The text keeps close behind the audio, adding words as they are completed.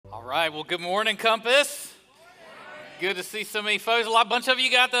All right. Well, good morning, Compass. Good to see so many folks. Bunch of you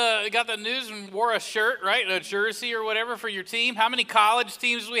got the news and wore a shirt, right? A jersey or whatever for your team. How many college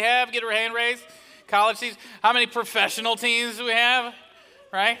teams do we have? Get your hand raised. College teams. How many professional teams do we have?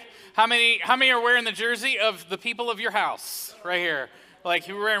 Right? How many are wearing the jersey of the people of your house? Right here. Like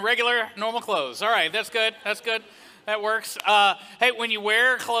you're wearing regular, normal clothes. All right. That's good. That's good. That works. Hey, when you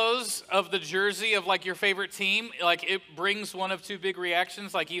wear clothes of the jersey of like your favorite team, like it brings one of two big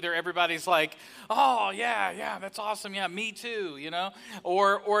reactions. Like either everybody's like, "Oh yeah, that's awesome, yeah, me too,"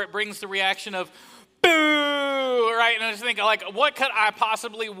 or it brings the reaction of, "Boo!" Right? And I just think like, what could I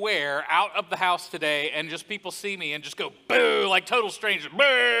possibly wear out of the house today and just people see me and just go boo, like total strangers,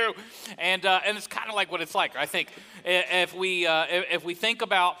 boo, and it's kind of like what it's like. I think if we think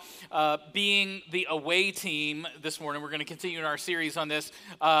about being the away team this morning, we're going to continue in our series on this.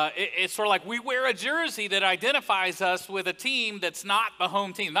 It's sort of like we wear a jersey that identifies us with a team that's not the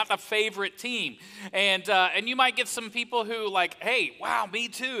home team, not the favorite team. And you might get some people who like, hey, wow, me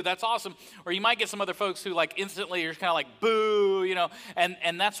too, that's awesome. Or you might get some other folks who like instantly are kind of like, boo,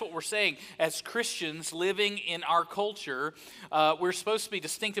 and that's what we're saying. As Christians living in our culture, we're supposed to be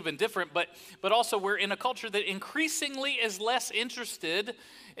distinctive and different, but also we're in a culture that increasingly is less interested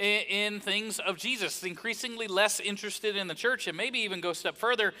in things of Jesus, increasingly less interested in the church, and maybe even go a step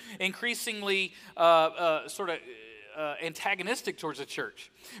further, increasingly antagonistic towards the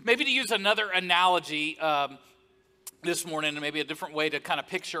church. Maybe to use another analogy this morning, and maybe a different way to kind of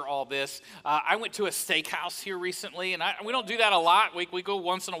picture all this. I went to a steakhouse here recently, and we don't do that a lot. We go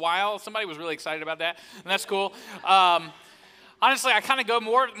once in a while. Somebody was really excited about that, and that's cool. Honestly, I kind of go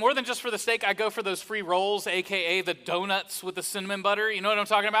more than just for the steak. I go for those free rolls, a.k.a. the donuts with the cinnamon butter. You know what I'm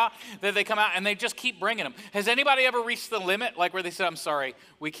talking about? That they come out, and they just keep bringing them. Has anybody ever reached the limit, like where they said, I'm sorry,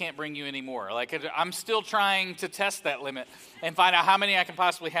 we can't bring you any more? Like, I'm still trying to test that limit and find out how many I can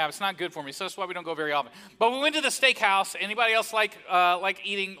possibly have. It's not good for me, so that's why we don't go very often. But we went to the steakhouse. Anybody else like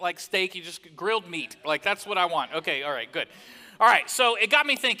eating like steak? You just grilled meat. Like, that's what I want. Okay, all right, good. All right, so it got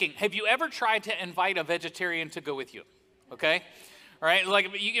me thinking, have you ever tried to invite a vegetarian to go with you? Okay, all right.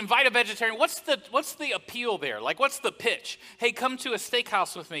 Like you invite a vegetarian. What's the appeal there? Like, what's the pitch? Hey, come to a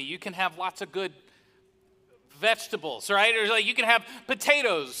steakhouse with me. You can have lots of good vegetables, right? Or like you can have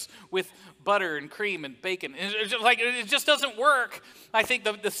potatoes with butter and cream and bacon. It just doesn't work. I think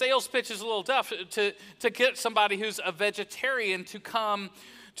the sales pitch is a little tough to get somebody who's a vegetarian to come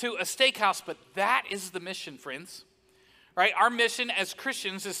to a steakhouse. But that is the mission, friends. Right? Our mission as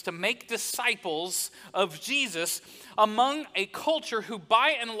Christians is to make disciples of Jesus among a culture who by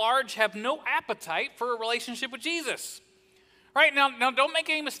and large have no appetite for a relationship with Jesus. Right? Now don't make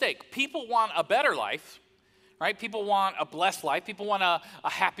any mistake. People want a better life. Right? People want a blessed life. People want a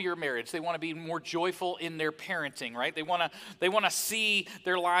happier marriage. They want to be more joyful in their parenting, right? They want to see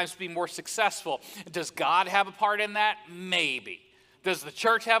their lives be more successful. Does God have a part in that? Maybe. Does the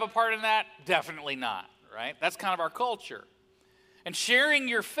church have a part in that? Definitely not. Right? That's kind of our culture. And sharing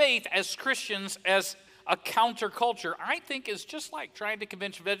your faith as Christians as a counterculture, I think, is just like trying to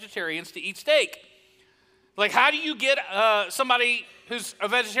convince vegetarians to eat steak. Like, how do you get somebody who's a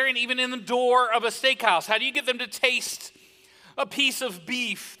vegetarian even in the door of a steakhouse? How do you get them to taste a piece of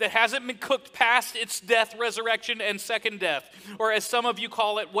beef that hasn't been cooked past its death, resurrection, and second death? Or as some of you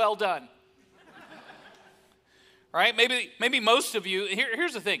call it, well done. Right? Maybe most of you,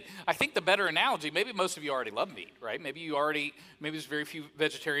 here's the thing. I think the better analogy, maybe most of you already love meat, right? Maybe there's very few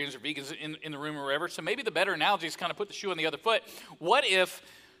vegetarians or vegans in the room or wherever. So maybe the better analogy is kind of put the shoe on the other foot. What if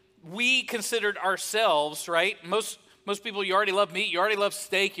we considered ourselves, right? Most people, you already love meat, you already love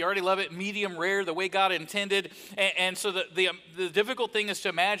steak, you already love it medium rare, the way God intended. And so the difficult thing is to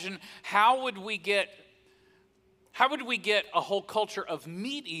imagine how would we get a whole culture of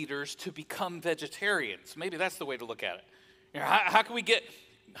meat eaters to become vegetarians? Maybe that's the way to look at it. How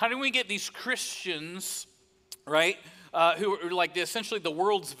do we get these Christians, right, who are like essentially the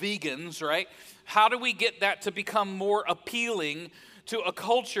world's vegans, right? How do we get that to become more appealing to a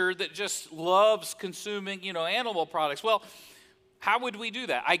culture that just loves consuming, animal products? Well, how would we do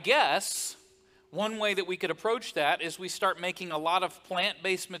that? I guess one way that we could approach that is we start making a lot of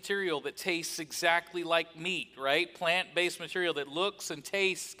plant-based material that tastes exactly like meat, right? Plant-based material that looks and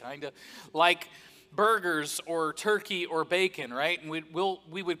tastes kind of like burgers or turkey or bacon, right? And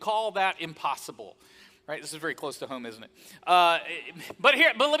we would call that impossible, right? This is very close to home, isn't it? But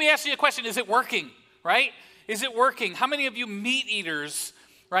let me ask you a question. Is it working, right? Is it working? How many of you meat eaters,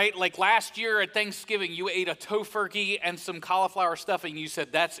 right? Like last year at Thanksgiving, you ate a tofurkey and some cauliflower stuffing. You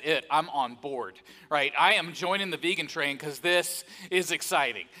said, that's it, I'm on board, right? I am joining the vegan train because this is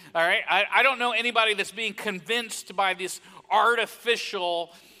exciting, all right? I don't know anybody that's being convinced by this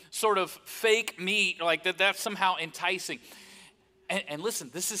artificial sort of fake meat, like that's somehow enticing. And listen,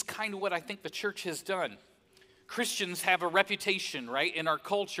 this is kind of what I think the church has done. Christians have a reputation, right, in our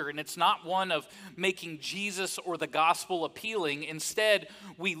culture, and it's not one of making Jesus or the gospel appealing. Instead,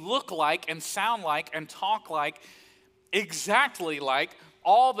 we look like and sound like and talk like, exactly like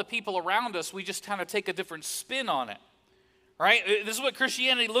all the people around us. We just kind of take a different spin on it, right? This is what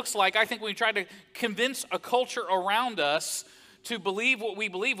Christianity looks like, I think, when we try to convince a culture around us to believe what we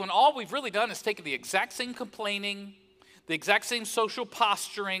believe, when all we've really done is taken the exact same complaining, the exact same social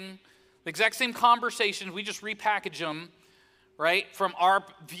posturing, the exact same conversations, we just repackage them, right, from our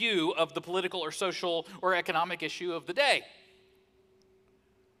view of the political or social or economic issue of the day.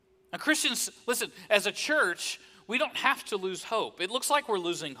 Now, Christians, listen, as a church, we don't have to lose hope. It looks like we're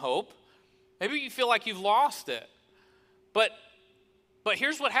losing hope. Maybe you feel like you've lost it. But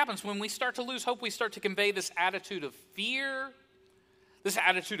here's what happens. When we start to lose hope, we start to convey this attitude of fear, this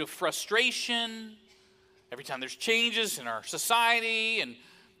attitude of frustration. Every time there's changes in our society and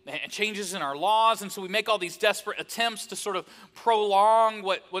changes in our laws, and so we make all these desperate attempts to sort of prolong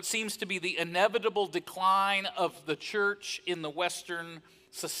what seems to be the inevitable decline of the church in the Western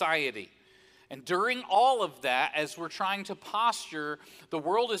society. And during all of that, as we're trying to posture, the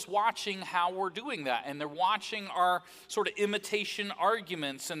world is watching how we're doing that, and they're watching our sort of imitation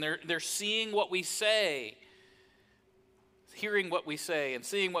arguments, and they're seeing what we say, hearing what we say, and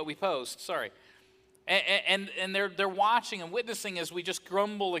seeing what we post. Sorry. And they're watching and witnessing as we just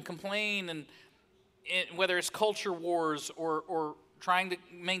grumble and complain, and whether it's culture wars or trying to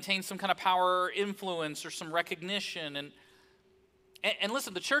maintain some kind of power or influence or some recognition. And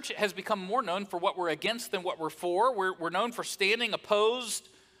listen, the church has become more known for what we're against than what we're for. We're known for standing opposed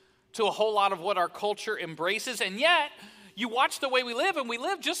to a whole lot of what our culture embraces. And yet, you watch the way we live, and we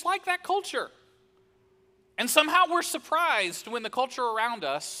live just like that culture. And somehow we're surprised when the culture around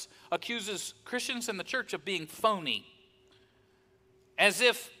us accuses Christians in the church of being phony. As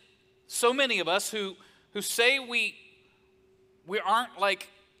if so many of us who say we aren't like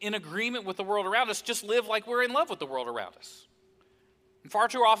in agreement with the world around us just live like we're in love with the world around us. And far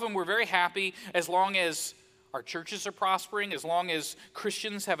too often we're very happy as long as our churches are prospering, as long as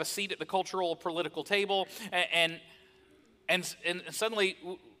Christians have a seat at the cultural political table, and suddenly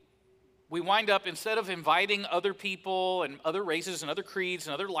we wind up, instead of inviting other people and other races and other creeds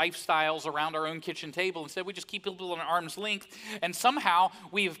and other lifestyles around our own kitchen table, instead we just keep people at arm's length, and somehow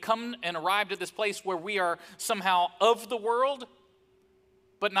we've come and arrived at this place where we are somehow of the world,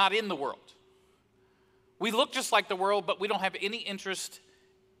 but not in the world. We look just like the world, but we don't have any interest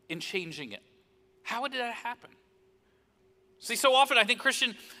in changing it. How did that happen? See, so often I think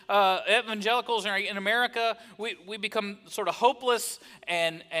Christian evangelicals in America, we become sort of hopeless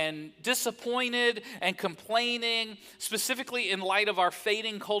and disappointed and complaining, specifically in light of our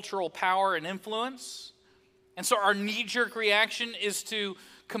fading cultural power and influence. And so our knee-jerk reaction is to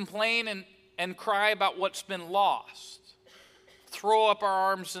complain and cry about what's been lost, throw up our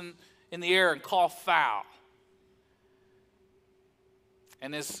arms in the air and call foul.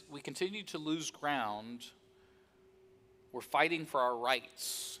 And as we continue to lose ground, we're fighting for our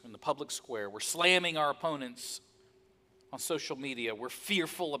rights in the public square. We're slamming our opponents on social media. We're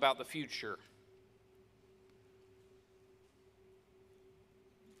fearful about the future.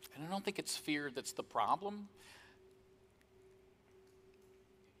 And I don't think it's fear that's the problem.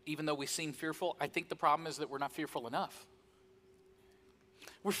 Even though we seem fearful, I think the problem is that we're not fearful enough.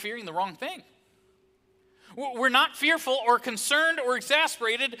 We're fearing the wrong thing. We're not fearful or concerned or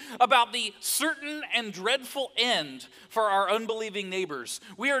exasperated about the certain and dreadful end for our unbelieving neighbors.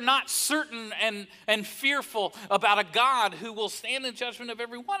 We are not certain and fearful about a God who will stand in judgment of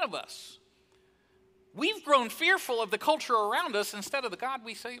every one of us. We've grown fearful of the culture around us instead of the God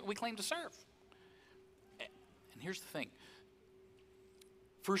we claim to serve. And here's the thing.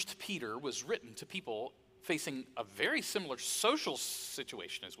 1 Peter was written to people facing a very similar social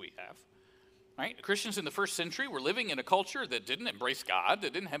situation as we have. Right? Christians in the first century were living in a culture that didn't embrace God,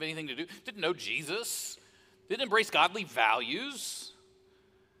 that didn't have anything to do, didn't know Jesus, didn't embrace godly values,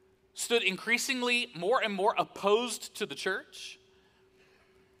 stood increasingly more and more opposed to the church.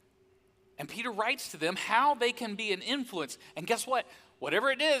 And Peter writes to them how they can be an influence. And guess what? Whatever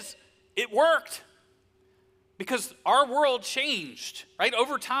it is, it worked. Because our world changed, right?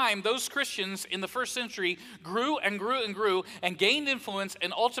 Over time, those Christians in the first century grew and grew and grew and gained influence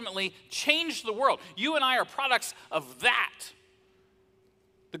and ultimately changed the world. You and I are products of that.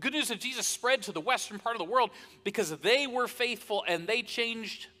 The good news of Jesus spread to the western part of the world because they were faithful and they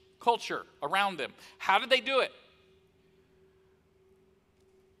changed culture around them. How did they do it?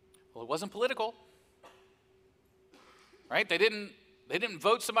 Well, it wasn't political, right? They didn't They didn't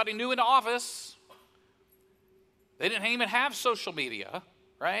vote somebody new into office. They didn't even have social media,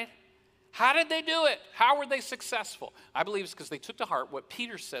 right? How did they do it? How were they successful? I believe it's because they took to heart what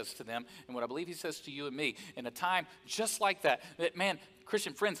Peter says to them and what I believe he says to you and me in a time just like that. That, man,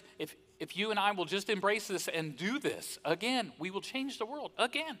 Christian friends, if you and I will just embrace this and do this, again, we will change the world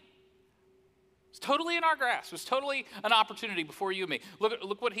again. It's totally in our grasp. It's totally an opportunity before you and me.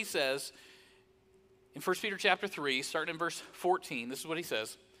 Look what he says in 1 Peter chapter 3, starting in verse 14. This is what he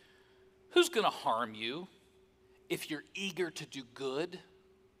says. Who's going to harm you if you're eager to do good?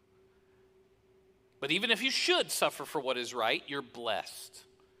 But even if you should suffer for what is right, you're blessed.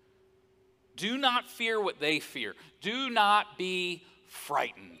 Do not fear what they fear. Do not be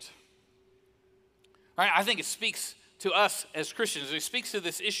frightened. All right, I think it speaks to us as Christians. It speaks to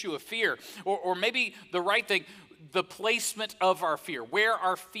this issue of fear, or maybe the right thing, the placement of our fear, where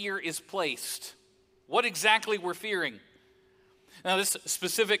our fear is placed, what exactly we're fearing. Now, this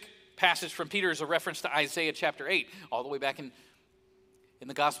specific passage from Peter is a reference to Isaiah chapter 8, all the way back in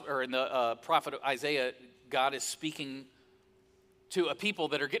the gospel, or in the prophet Isaiah. God is speaking to a people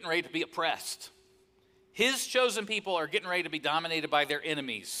that are getting ready to be oppressed. His chosen people are getting ready to be dominated by their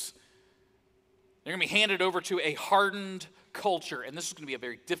enemies. They're going to be handed over to a hardened culture, and this is going to be a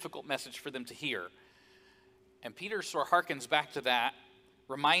very difficult message for them to hear. And Peter sort of harkens back to that,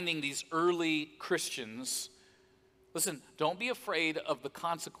 reminding these early Christians, listen, don't be afraid of the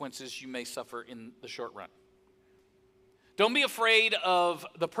consequences you may suffer in the short run. Don't be afraid of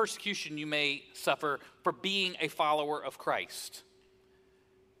the persecution you may suffer for being a follower of Christ.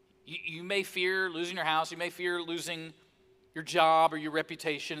 You may fear losing your house. You may fear losing your job or your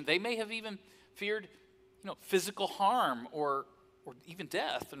reputation. They may have even feared, physical harm or even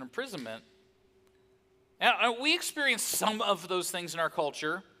death and imprisonment. Now, we experience some of those things in our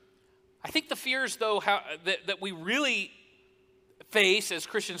culture. I think the fears, though, that we really face as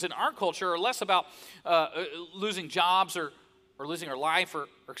Christians in our culture are less about losing jobs or losing our life or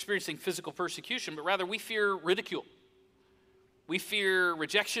experiencing physical persecution, but rather we fear ridicule. We fear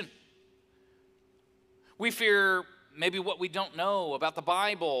rejection. We fear maybe what we don't know about the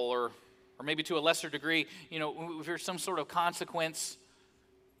Bible, or maybe to a lesser degree, we fear some sort of consequence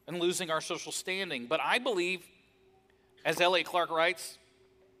and losing our social standing. But I believe, as L.A. Clark writes,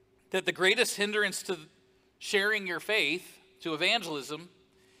 that the greatest hindrance to sharing your faith, to evangelism,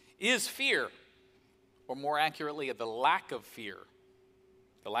 is fear, or more accurately, the lack of fear,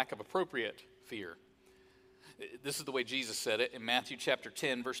 the lack of appropriate fear. This is the way Jesus said it in Matthew chapter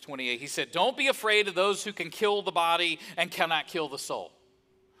 10, verse 28. He said, "Don't be afraid of those who can kill the body and cannot kill the soul.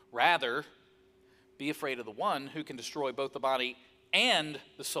 Rather, be afraid of the one who can destroy both the body and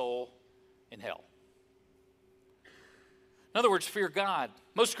the soul in hell." In other words, fear God.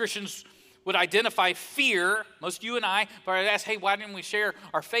 Most Christians would identify fear, most you and I, if I ask, hey, why didn't we share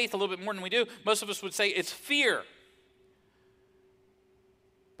our faith a little bit more than we do? Most of us would say it's fear.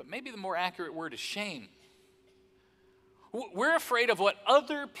 But maybe the more accurate word is shame. We're afraid of what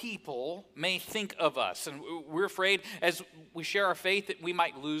other people may think of us. And we're afraid as we share our faith that we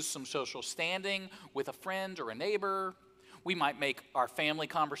might lose some social standing with a friend or a neighbor. We might make our family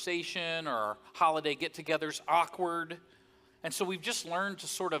conversation or our holiday get-togethers awkward. And so we've just learned to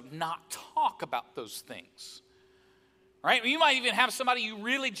sort of not talk about those things. Right? You might even have somebody you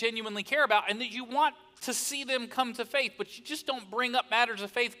really genuinely care about and that you want to see them come to faith, but you just don't bring up matters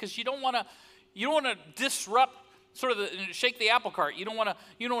of faith because you don't want to disrupt, sort of shake the apple cart. You don't want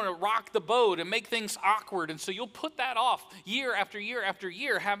to rock the boat and make things awkward. And so you'll put that off year after year after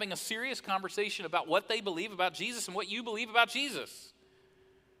year, having a serious conversation about what they believe about Jesus and what you believe about Jesus.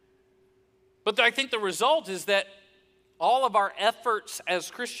 But I think the result is that all of our efforts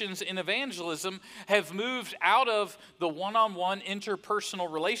as Christians in evangelism have moved out of the one-on-one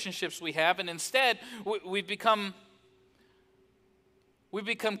interpersonal relationships we have, and instead we've become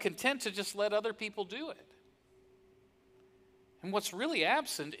content to just let other people do it. And what's really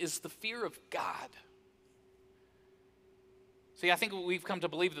absent is the fear of God. See, I think we've come to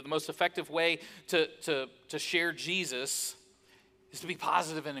believe that the most effective way to share Jesus is to be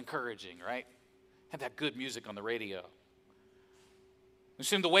positive and encouraging, right? Have that good music on the radio. We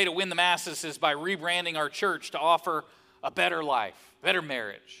assume the way to win the masses is by rebranding our church to offer a better life, better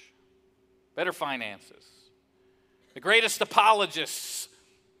marriage, better finances. The greatest apologists,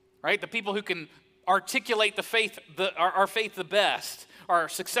 right? The people who can articulate our faith the best, are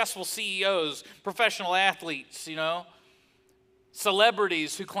successful CEOs, professional athletes,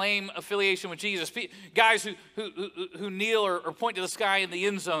 celebrities who claim affiliation with Jesus, guys who kneel or point to the sky in the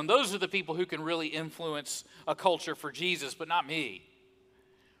end zone. Those are the people who can really influence a culture for Jesus, but not me.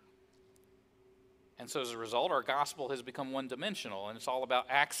 And so as a result, our gospel has become one-dimensional, and it's all about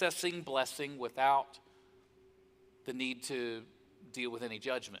accessing blessing without the need to deal with any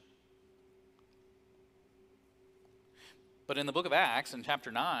judgment. But in the book of Acts, in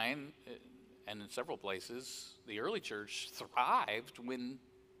chapter 9, and in several places, the early church thrived when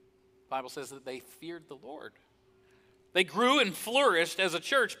the Bible says that they feared the Lord. They grew and flourished as a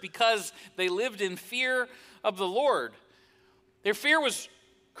church because they lived in fear of the Lord. Their fear was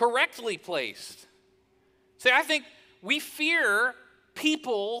correctly placed. See, I think we fear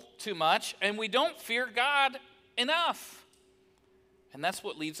people too much, and we don't fear God enough. And that's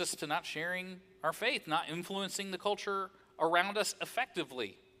what leads us to not sharing our faith, not influencing the culture around us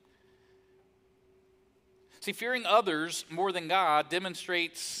effectively. See, fearing others more than God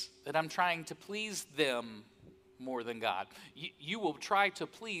demonstrates that I'm trying to please them more than God. You will try to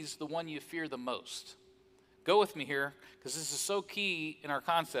please the one you fear the most. Go with me here, because this is so key in our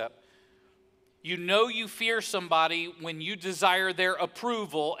concept. You know you fear somebody when you desire their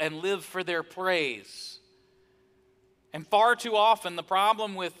approval and live for their praise. And far too often, the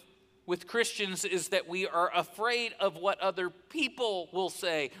problem with Christians is that we are afraid of what other people will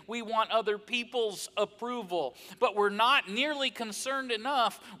say. We want other people's approval, but we're not nearly concerned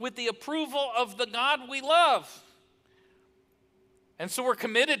enough with the approval of the God we love. And so we're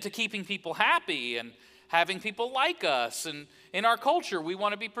committed to keeping people happy and having people like us. And in our culture, we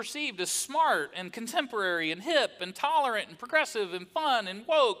want to be perceived as smart and contemporary and hip and tolerant and progressive and fun and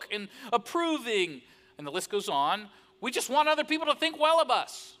woke and approving. And the list goes on. We just want other people to think well of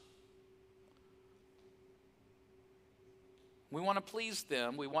us. We want to please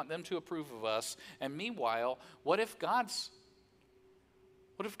them. We want them to approve of us. And meanwhile, what if God's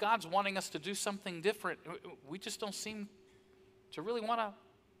wanting us to do something different? We just don't seem to really want to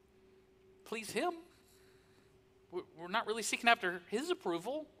please Him. We're not really seeking after His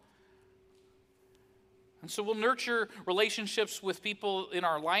approval. And so we'll nurture relationships with people in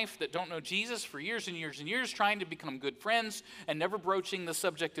our life that don't know Jesus for years and years and years, trying to become good friends and never broaching the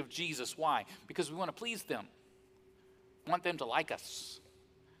subject of Jesus. Why? Because we want to please them. We want them to like us.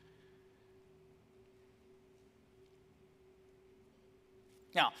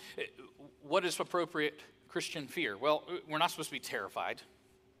 Now, what is appropriate Christian fear? Well, we're not supposed to be terrified,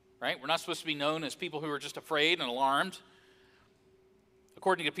 right? We're not supposed to be known as people who are just afraid and alarmed.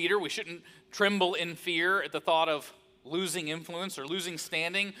 According to Peter, we shouldn't tremble in fear at the thought of losing influence or losing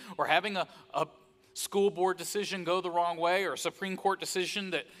standing or having a school board decision go the wrong way or a Supreme Court decision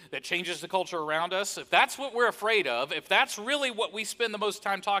that changes the culture around us. If that's what we're afraid of, if that's really what we spend the most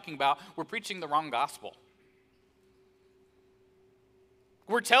time talking about, we're preaching the wrong gospel.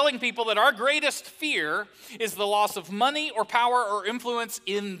 We're telling people that our greatest fear is the loss of money or power or influence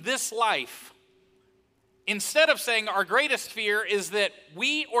in this life, instead of saying our greatest fear is that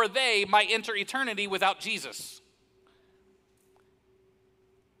we or they might enter eternity without Jesus.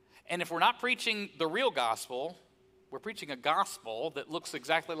 And if we're not preaching the real gospel, we're preaching a gospel that looks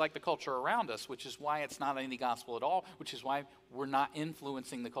exactly like the culture around us, which is why it's not any gospel at all, which is why we're not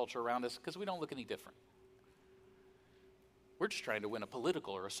influencing the culture around us, because we don't look any different. We're just trying to win a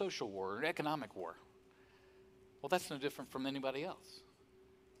political or a social war or an economic war. Well, that's no different from anybody else.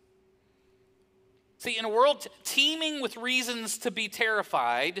 See, in a world teeming with reasons to be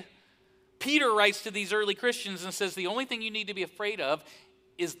terrified, Peter writes to these early Christians and says the only thing you need to be afraid of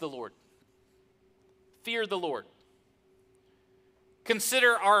is the Lord. Fear the Lord.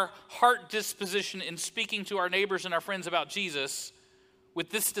 Consider our heart disposition in speaking to our neighbors and our friends about Jesus with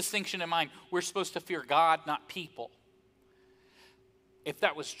this distinction in mind. We're supposed to fear God, not people. If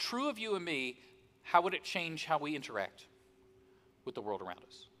that was true of you and me, how would it change how we interact with the world around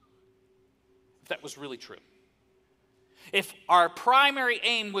us? If that was really true. If our primary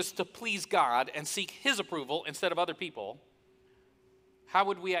aim was to please God and seek His approval instead of other people, how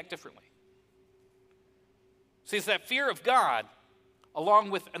would we act differently? See, it's that fear of God,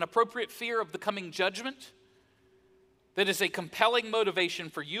 along with an appropriate fear of the coming judgment, that is a compelling motivation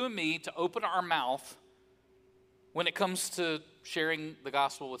for you and me to open our mouth when it comes to sharing the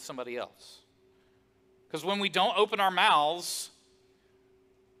gospel with somebody else. Because when we don't open our mouths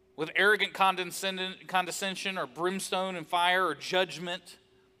with arrogant condescension or brimstone and fire or judgment,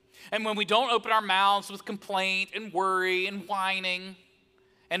 and when we don't open our mouths with complaint and worry and whining,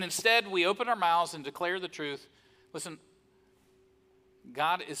 and instead we open our mouths and declare the truth, listen,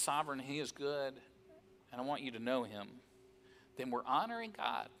 God is sovereign, He is good, and I want you to know Him, then we're honoring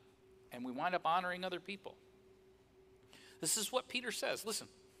God, and we wind up honoring other people. This is what Peter says. Listen,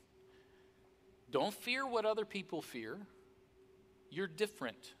 don't fear what other people fear. You're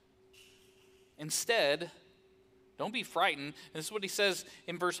different. Instead, Don't be frightened. And this is what he says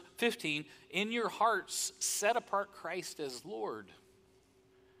in verse 15. In your hearts, set apart Christ as Lord.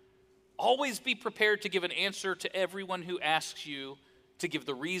 Always be prepared to give an answer to everyone who asks you to give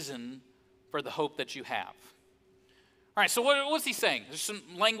the reason for the hope that you have. All right, so what's he saying? There's some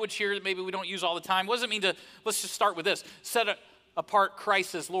language here that maybe we don't use all the time. What does it mean to, let's just start with this. Set apart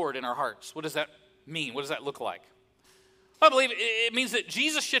Christ as Lord in our hearts. What does that mean? What does that look like? I believe it means that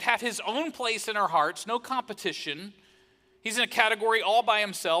Jesus should have his own place in our hearts, no competition. He's in a category all by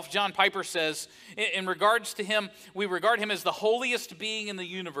himself. John Piper says, in regards to him, we regard him as the holiest being in the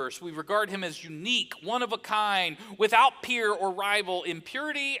universe. We regard him as unique, one of a kind, without peer or rival, in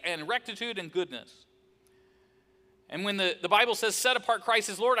purity and rectitude and goodness. And when the Bible says set apart Christ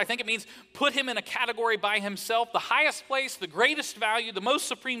as Lord, I think it means put him in a category by himself, the highest place, the greatest value, the most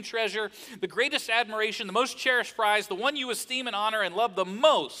supreme treasure, the greatest admiration, the most cherished prize, the one you esteem and honor and love the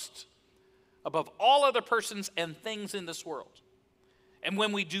most above all other persons and things in this world. And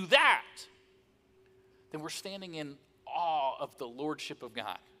when we do that, then we're standing in awe of the lordship of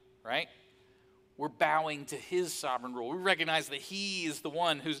God, right? We're bowing to his sovereign rule. We recognize that he is the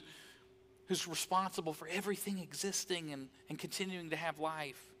one who's responsible for everything existing and continuing to have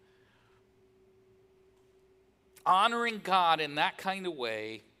life. Honoring God in that kind of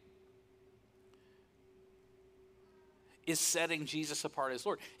way is setting Jesus apart as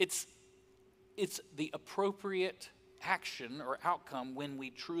Lord. It's the appropriate action or outcome when we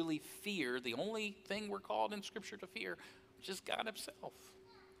truly fear the only thing we're called in Scripture to fear, which is God himself.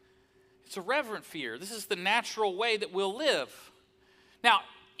 It's a reverent fear. This is the natural way that we'll live. Now,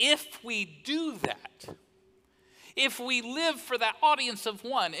 if we do that, if we live for that audience of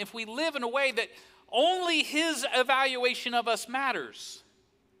one, if we live in a way that only his evaluation of us matters,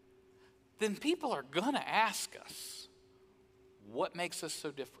 then people are going to ask us, what makes us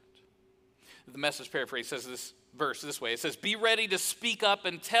so different? The Message paraphrase says this verse this way. It says, be ready to speak up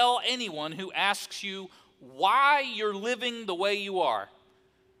and tell anyone who asks you why you're living the way you are,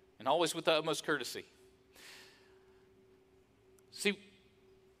 and always with the utmost courtesy. See,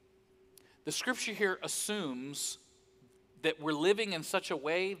 the scripture here assumes that we're living in such a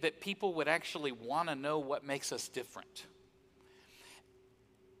way that people would actually want to know what makes us different.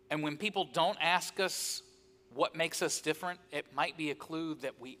 And when people don't ask us what makes us different, it might be a clue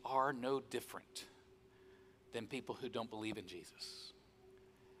that we are no different than people who don't believe in Jesus.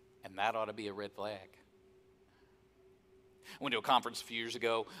 And that ought to be a red flag. I went to a conference a few years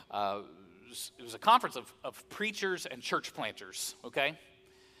ago. It was a conference of preachers and church planters, okay?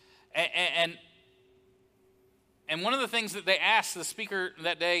 And one of the things that they asked, the speaker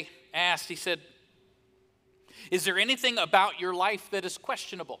that day asked, he said, is there anything about your life that is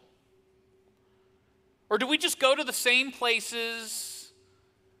questionable? Or do we just go to the same places,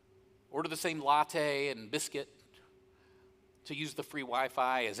 order the same latte and biscuit to use the free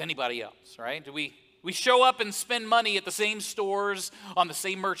Wi-Fi as anybody else, right? Do we show up and spend money at the same stores on the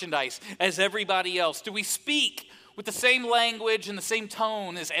same merchandise as everybody else? Do we speak with the same language and the same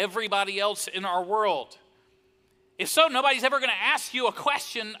tone as everybody else in our world? If so, nobody's ever going to ask you a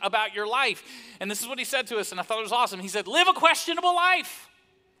question about your life. And this is what he said to us, and I thought it was awesome. He said, live a questionable life.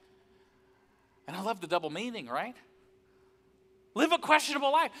 And I love the double meaning, right? Live a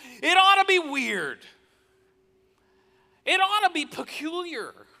questionable life. It ought to be weird. It ought to be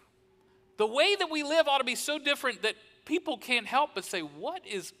peculiar. The way that we live ought to be so different that people can't help but say, what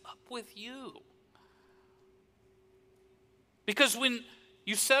is up with you? Because when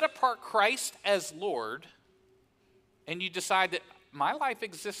you set apart Christ as Lord and you decide that my life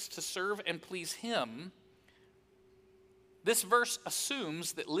exists to serve and please him, this verse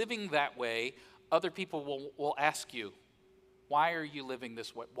assumes that living that way, other people will ask you, why are you living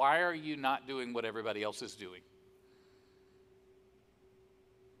this way? Why are you not doing what everybody else is doing?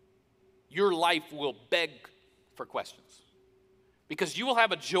 Your life will beg for questions because you will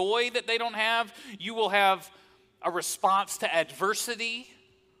have a joy that they don't have. You will have a response to adversity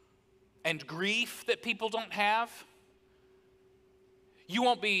and grief that people don't have. You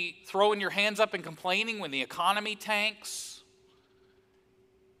won't be throwing your hands up and complaining when the economy tanks.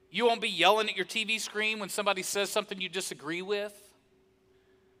 You won't be yelling at your TV screen when somebody says something you disagree with.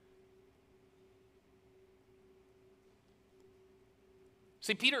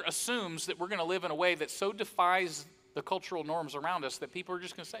 See, Peter assumes that we're going to live in a way that so defies the cultural norms around us that people are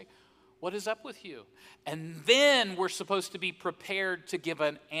just going to say, what is up with you? And then we're supposed to be prepared to give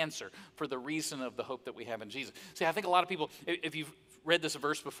an answer for the reason of the hope that we have in Jesus. See, I think a lot of people, if you've read this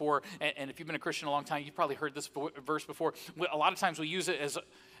verse before, and if you've been a Christian a long time, you've probably heard this verse before. A lot of times we use it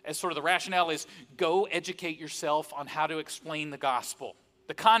as sort of the rationale is go educate yourself on how to explain the gospel,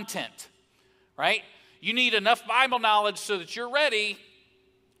 the content, right? You need enough Bible knowledge so that you're ready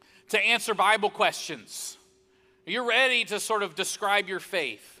to answer Bible questions. You're ready to sort of describe your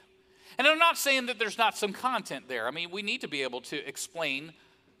faith. And I'm not saying that there's not some content there. I mean, we need to be able to explain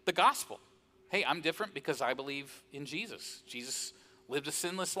the gospel. Hey, I'm different because I believe in Jesus. Jesus lived a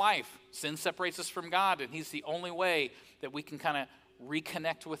sinless life. Sin separates us from God, and he's the only way that we can kind of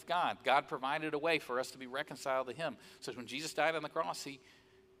reconnect with God. God provided a way for us to be reconciled to him. So when Jesus died on the cross, he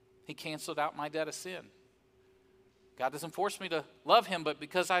canceled out my debt of sin. God doesn't force me to love him, but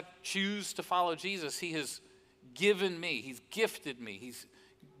because I choose to follow Jesus, he has given me, he's gifted me, he's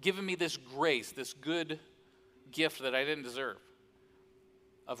given me this grace, this good gift that I didn't deserve,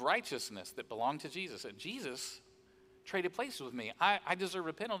 of righteousness that belonged to Jesus. And Jesus traded places with me. I deserved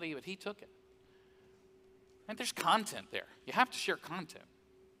a penalty, but he took it. And there's content there. You have to share content.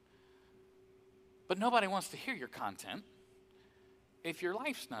 But nobody wants to hear your content if your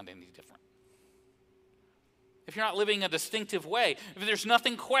life's not any different. If you're not living a distinctive way, if there's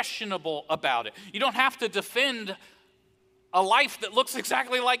nothing questionable about it. You don't have to defend a life that looks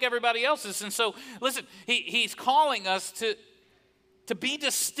exactly like everybody else's. And so, listen, he's calling us to be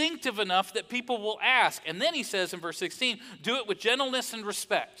distinctive enough that people will ask. And then he says in verse 16, do it with gentleness and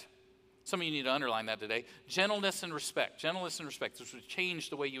respect. Some of you need to underline that today. Gentleness and respect. Gentleness and respect. This would change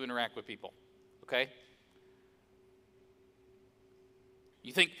the way you interact with people. Okay?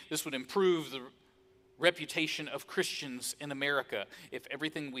 You think this would improve the reputation of Christians in America if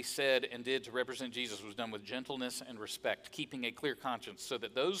everything we said and did to represent Jesus was done with gentleness and respect, keeping a clear conscience, so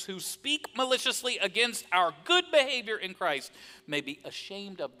that those who speak maliciously against our good behavior in Christ may be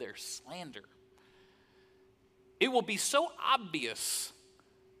ashamed of their slander. It will be so obvious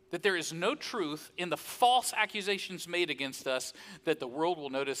that there is no truth in the false accusations made against us that the world will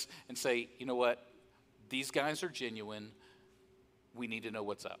notice and say, you know what, these guys are genuine, we need to know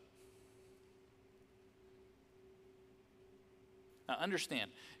what's up. Now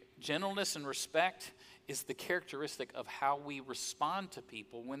understand, gentleness and respect is the characteristic of how we respond to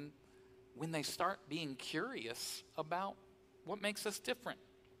people when they start being curious about what makes us different.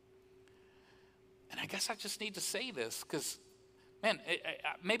 And I guess I just need to say this because, man,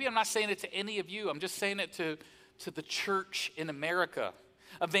 maybe I'm not saying it to any of you. I'm just saying it to the church in America.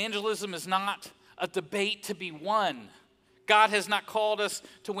 Evangelism is not a debate to be won. God has not called us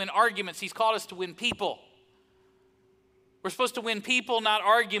to win arguments. He's called us to win people. We're supposed to win people, not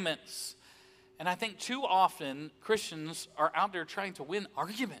arguments. And I think too often Christians are out there trying to win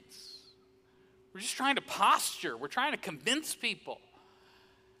arguments. We're just trying to posture. We're trying to convince people.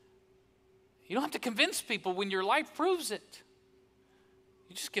 You don't have to convince people when your life proves it.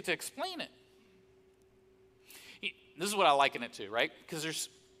 You just get to explain it. This is what I liken it to, right? Because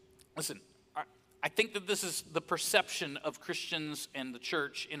I think that this is the perception of Christians and the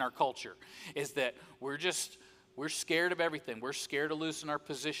church in our culture, is that we're scared of everything. We're scared to loosen our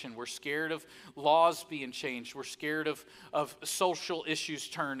position. We're scared of laws being changed. We're scared of social issues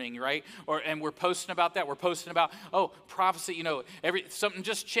turning, right? And we're posting about that. We're posting about, prophecy, something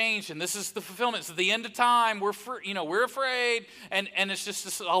just changed, and this is the fulfillment. It's the end of time. We're afraid. And it's just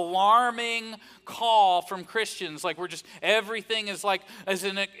this alarming call from Christians. Like everything is like,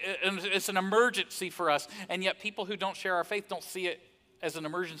 it's an emergency for us. And yet people who don't share our faith don't see it as an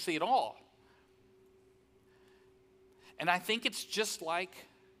emergency at all. And I think it's just like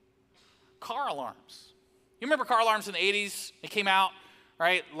car alarms. You remember car alarms in the 80s? They came out,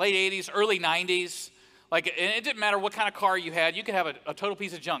 right? Late 80s, early 90s. And it didn't matter what kind of car you had. You could have a total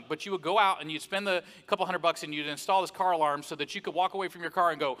piece of junk, but you would go out and you'd spend the couple $100 and you'd install this car alarm so that you could walk away from your car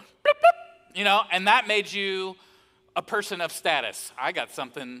and go, bloop, bloop, and that made you a person of status. I got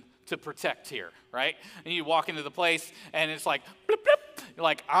something to protect here, right? And you walk into the place and it's like, bloop, bloop. You're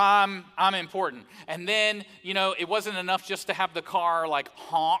like, I'm important. And then, it wasn't enough just to have the car like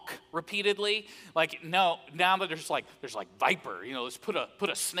honk repeatedly. Like, no, now that there's like Viper, let's put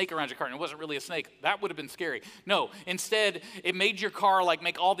a snake around your car. And it wasn't really a snake. That would have been scary. No, instead, it made your car like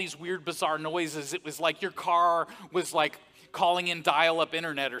make all these weird, bizarre noises. It was like your car was like calling in dial-up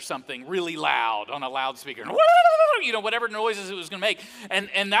internet or something really loud on a loudspeaker. Whatever noises it was going to make.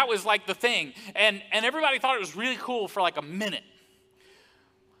 And that was like the thing. And everybody thought it was really cool for like a minute.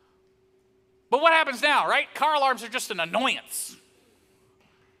 But what happens now, right? Car alarms are just an annoyance.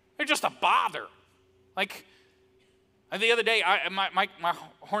 They're just a bother. Like, the other day, my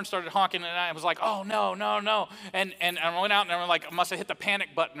horn started honking, and I was like, oh, no. And I went out, and I must have hit the panic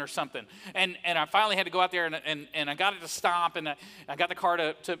button or something. And I finally had to go out there, and I got it to stop, and I got the car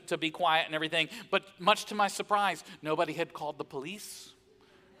to be quiet and everything. But much to my surprise, nobody had called the police,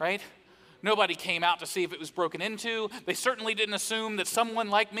 right? Nobody came out to see if it was broken into. They certainly didn't assume that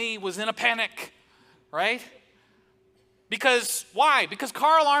someone like me was in a panic, right? Because, why? Because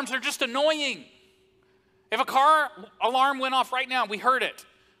car alarms are just annoying. If a car alarm went off right now, we heard it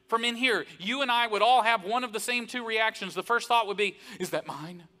from in here, you and I would all have one of the same two reactions. The first thought would be, is that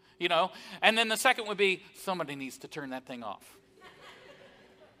mine? You know? And then the second would be, somebody needs to turn that thing off.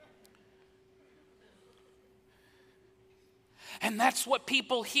 And that's what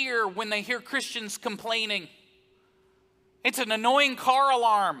people hear when they hear Christians complaining. It's an annoying car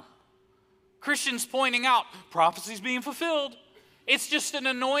alarm. Christians pointing out, prophecy's being fulfilled. It's just an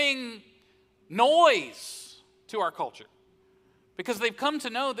annoying noise to our culture. Because they've come to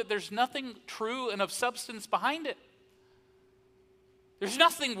know that there's nothing true and of substance behind it. There's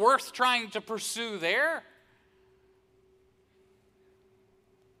nothing worth trying to pursue there.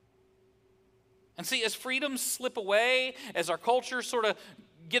 And see, as freedoms slip away, as our culture sort of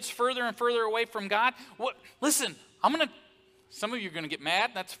gets further and further away from God, listen, some of you are going to get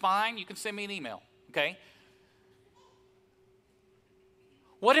mad. That's fine. You can send me an email, okay?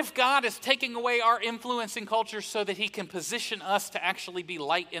 What if God is taking away our influence in culture so that he can position us to actually be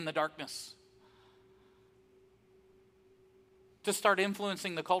light in the darkness? To start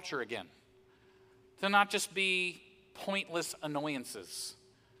influencing the culture again. To not just be pointless annoyances.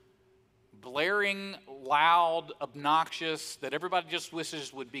 Blaring, loud, obnoxious, that everybody just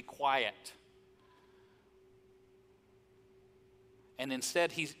wishes would be quiet. And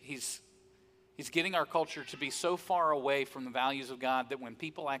instead, he's getting our culture to be so far away from the values of God that when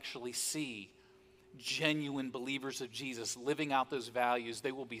people actually see genuine believers of Jesus living out those values,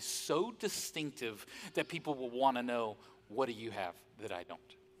 they will be so distinctive that people will want to know, what do you have that I don't?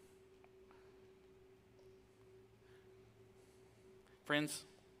 Friends,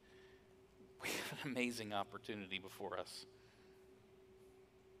 we have an amazing opportunity before us.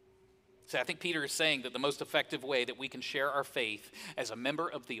 See, I think Peter is saying that the most effective way that we can share our faith as a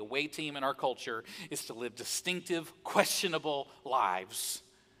member of the away team in our culture is to live distinctive, questionable lives.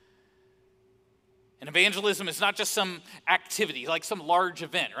 And evangelism is not just some activity, like some large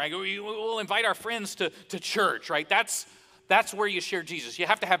event, right? We'll invite our friends to church, right? That's where you share Jesus. You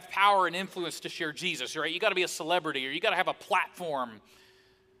have to have power and influence to share Jesus, right? You got to be a celebrity, or you got to have a platform.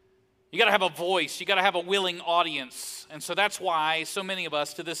 You got to have a voice. You got to have a willing audience. And so that's why so many of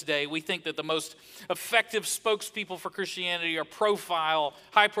us to this day, we think that the most effective spokespeople for Christianity are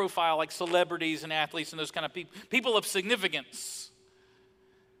high profile, like celebrities and athletes and those kind of people of significance.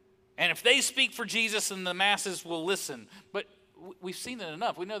 And if they speak for Jesus, then the masses will listen. But we've seen it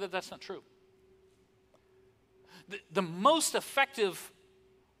enough. We know that that's not true. The most effective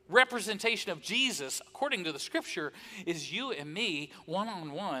representation of Jesus, according to the scripture, is you and me,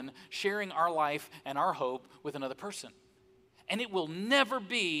 one-on-one, sharing our life and our hope with another person. And it will never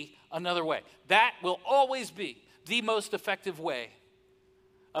be another way. That will always be the most effective way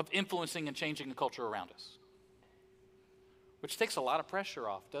of influencing and changing the culture around us. Which takes a lot of pressure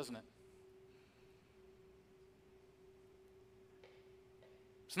off, doesn't it?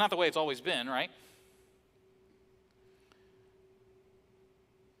 It's not the way it's always been, right?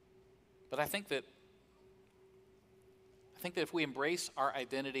 But I think that if we embrace our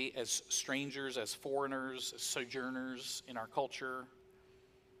identity as strangers, as foreigners, as sojourners in our culture,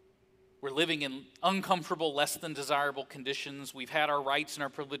 we're living in uncomfortable, less than desirable conditions. We've had our rights and our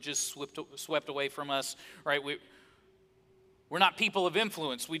privileges swept away from us, right? We're not people of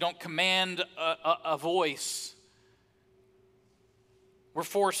influence. We don't command a voice. We're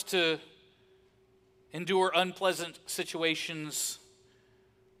forced to endure unpleasant situations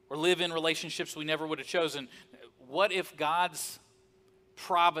or live in relationships we never would have chosen. What if God's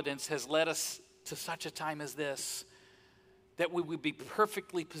providence has led us to such a time as this that we would be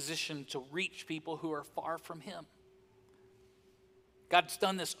perfectly positioned to reach people who are far from him? God's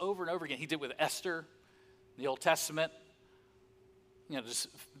done this over and over again. He did with Esther in the Old Testament. You know, this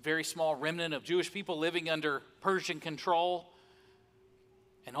very small remnant of Jewish people living under Persian control.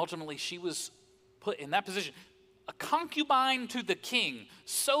 And ultimately she was put in that position, a concubine to the king,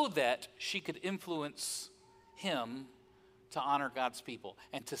 so that she could influence him to honor God's people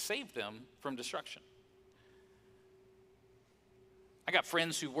and to save them from destruction. I got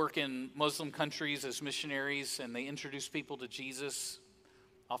friends who work in Muslim countries as missionaries, and they introduce people to Jesus,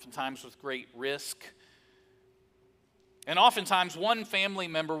 oftentimes with great risk. And oftentimes one family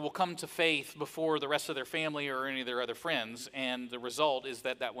member will come to faith before the rest of their family or any of their other friends, and the result is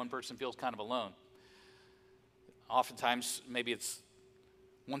that one person feels kind of alone. Oftentimes, maybe it's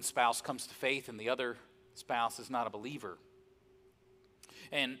one spouse comes to faith and the other spouse is not a believer.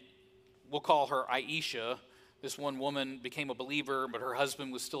 And we'll call her Aisha. This one woman became a believer, but her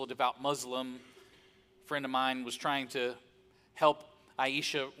husband was still a devout Muslim. A friend of mine was trying to help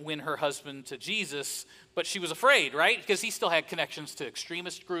Aisha win her husband to Jesus, but she was afraid, right? Because he still had connections to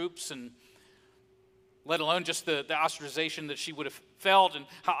extremist groups, and let alone just the ostracization that she would have felt and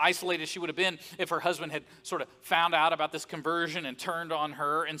how isolated she would have been if her husband had sort of found out about this conversion and turned on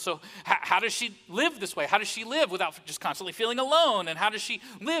her. And so how does she live this way? How does she live without just constantly feeling alone? And how does she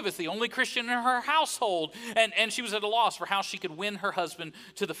live as the only Christian in her household? And she was at a loss for how she could win her husband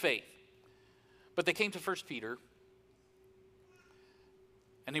to the faith. But they came to 1 Peter,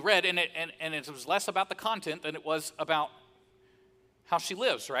 and they read, and it was less about the content than it was about how she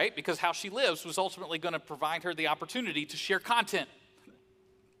lives, right? Because how she lives was ultimately going to provide her the opportunity to share content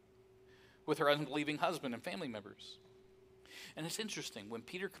with her unbelieving husband and family members. And it's interesting, when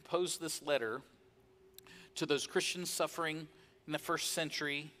Peter composed this letter to those Christians suffering in the first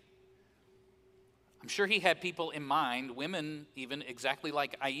century, I'm sure he had people in mind, women even exactly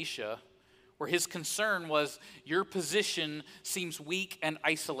like Aisha, where his concern was, your position seems weak and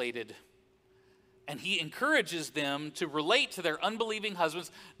isolated. And he encourages them to relate to their unbelieving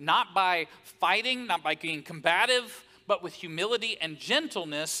husbands, not by fighting, not by being combative, but with humility and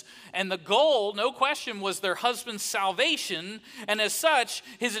gentleness. And the goal, no question, was their husband's salvation. And as such,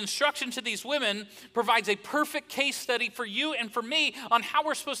 his instruction to these women provides a perfect case study for you and for me on how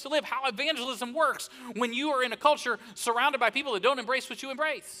we're supposed to live, how evangelism works when you are in a culture surrounded by people that don't embrace what you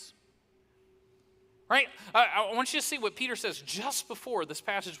embrace. Right? I want you to see what Peter says just before this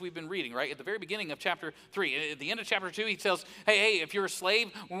passage we've been reading, right? At the very beginning of chapter 3. At the end of chapter 2, he tells, hey, if you're a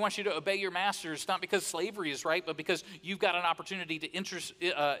slave, we want you to obey your masters, not because slavery is right, but because you've got an opportunity to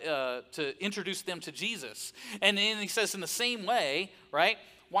introduce them to Jesus. And then he says, in the same way, right,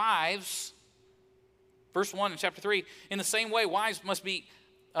 wives, verse 1 in chapter 3, in the same way, wives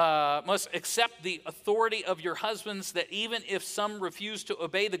must accept the authority of your husbands, that even if some refuse to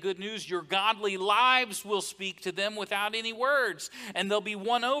obey the good news, your godly lives will speak to them without any words, and they'll be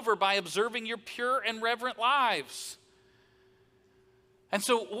won over by observing your pure and reverent lives. And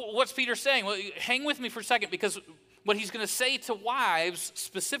so what's Peter saying? Well, hang with me for a second, because what he's going to say to wives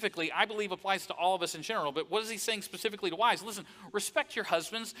specifically, I believe applies to all of us in general, but what is he saying specifically to wives? Listen, respect your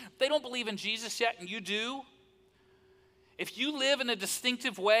husbands. If they don't believe in Jesus yet and you do, if you live in a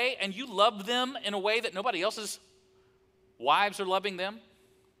distinctive way and you love them in a way that nobody else's wives are loving them,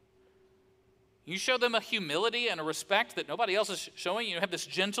 you show them a humility and a respect that nobody else is showing, you have this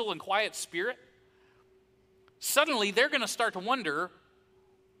gentle and quiet spirit, suddenly they're going to start to wonder,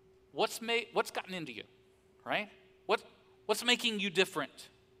 what's gotten into you, right? What's making you different?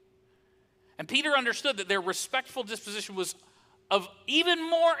 And Peter understood that their respectful disposition was of even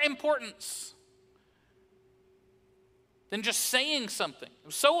more importance than just saying something. It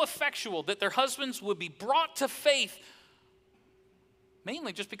was so effectual that their husbands would be brought to faith,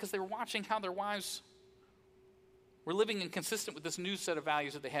 mainly just because they were watching how their wives were living inconsistent with this new set of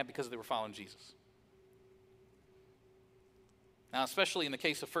values that they had because they were following Jesus. Now, especially in the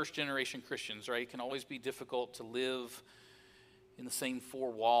case of first-generation Christians, right, it can always be difficult to live in the same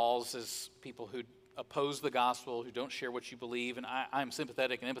four walls as people who oppose the gospel, who don't share what you believe. And I'm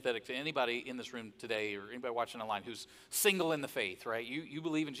sympathetic and empathetic to anybody in this room today or anybody watching online who's single in the faith, right? You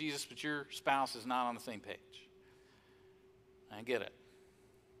believe in Jesus, but your spouse is not on the same page. I get it.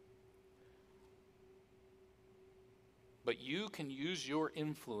 But you can use your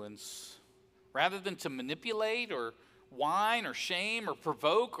influence rather than to manipulate or whine or shame or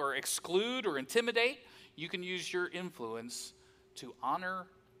provoke or exclude or intimidate. You can use your influence to honor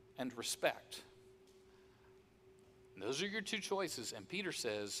and respect. Those are your two choices, and Peter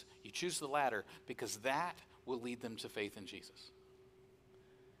says you choose the latter because that will lead them to faith in Jesus.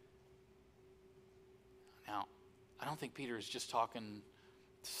 Now, I don't think Peter is just talking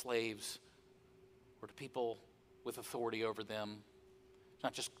to slaves or to people with authority over them. He's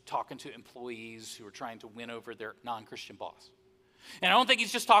not just talking to employees who are trying to win over their non-Christian boss. And I don't think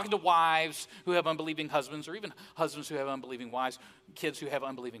he's just talking to wives who have unbelieving husbands, or even husbands who have unbelieving wives, kids who have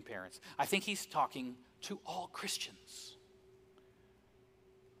unbelieving parents. I think he's talking to all Christians.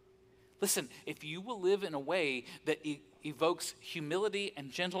 Listen, if you will live in a way that evokes humility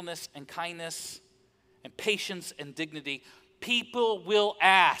and gentleness and kindness and patience and dignity, people will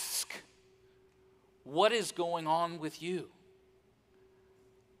ask, what is going on with you?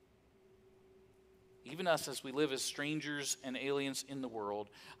 Even us, as we live as strangers and aliens in the world,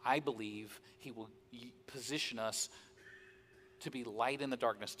 I believe he will position us to be light in the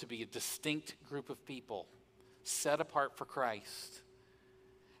darkness, to be a distinct group of people set apart for Christ.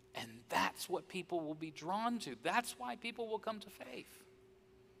 And that's what people will be drawn to. That's why people will come to faith.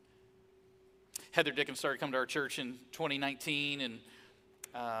 Heather Dickens started coming to our church in 2019, and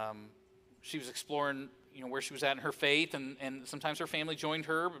she was exploring, where she was at in her faith, and sometimes her family joined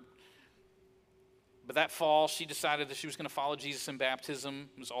her. But that fall, she decided that she was going to follow Jesus in baptism.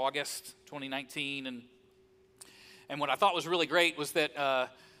 It was August 2019, and what I thought was really great was that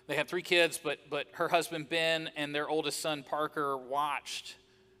they had 3 kids, but her husband Ben and their oldest son Parker watched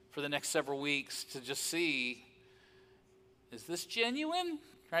for the next several weeks to just see, is this genuine?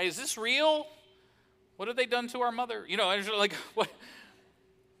 Right? Is this real? What have they done to our mother? I was like, what?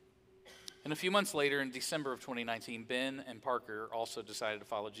 And a few months later, in December of 2019, Ben and Parker also decided to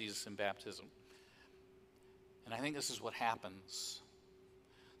follow Jesus in baptism. And I think this is what happens.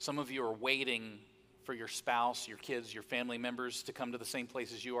 Some of you are waiting for your spouse, your kids, your family members to come to the same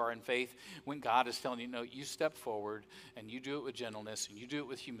place as you are in faith, when God is telling you, no, you step forward and you do it with gentleness and you do it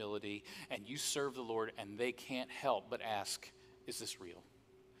with humility and you serve the Lord, and they can't help but ask, is this real?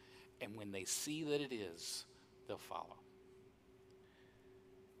 And when they see that it is, they'll follow.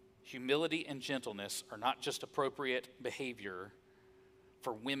 Humility and gentleness are not just appropriate behavior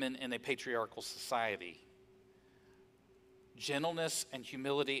for women in a patriarchal society. Gentleness and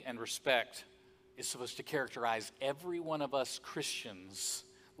humility and respect is supposed to characterize every one of us Christians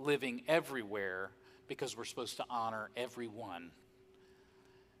living everywhere, because we're supposed to honor everyone,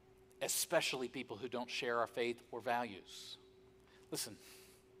 especially people who don't share our faith or values. Listen,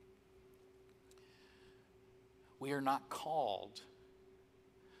 we are not called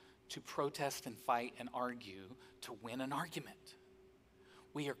to protest and fight and argue to win an argument.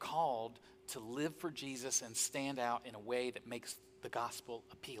 We are called to live for Jesus and stand out in a way that makes the gospel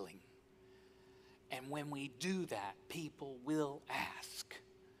appealing. And when we do that, people will ask.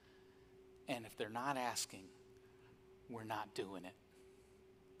 And if they're not asking, we're not doing it.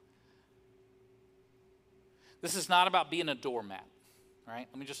 This is not about being a doormat, all right?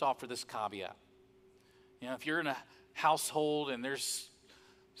 Let me just offer this caveat. If you're in a household and there's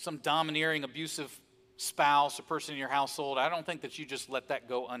some domineering, abusive spouse or person in your household, I don't think that you just let that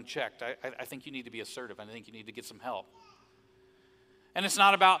go unchecked. I think you need to be assertive. I think you need to get some help. And it's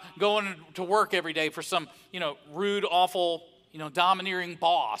not about going to work every day for some, rude, awful, domineering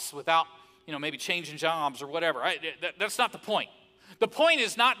boss without, maybe changing jobs or whatever. That's not the point. The point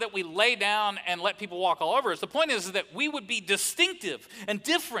is not that we lay down and let people walk all over us. The point is that we would be distinctive and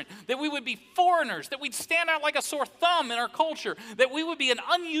different, that we would be foreigners, that we'd stand out like a sore thumb in our culture, that we would be an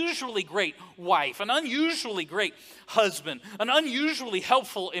unusually great wife, an unusually great husband, an unusually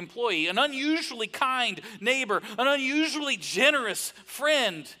helpful employee, an unusually kind neighbor, an unusually generous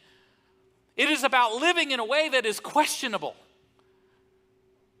friend. It is about living in a way that is questionable.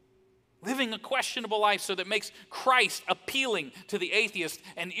 Living a questionable life so that makes Christ appealing to the atheist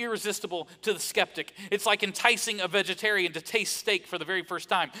and irresistible to the skeptic. It's like enticing a vegetarian to taste steak for the very first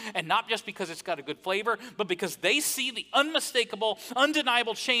time. And not just because it's got a good flavor, but because they see the unmistakable,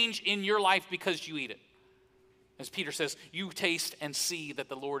 undeniable change in your life because you eat it. As Peter says, you taste and see that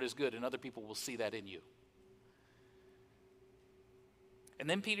the Lord is good, and other people will see that in you. And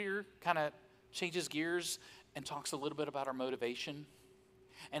then Peter kind of changes gears and talks a little bit about our motivation.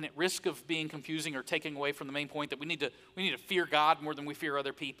 And at risk of being confusing or taking away from the main point that we need to fear God more than we fear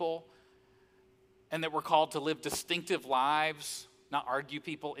other people, and that we're called to live distinctive lives, not argue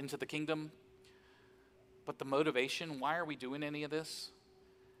people into the kingdom. But the motivation, why are we doing any of this?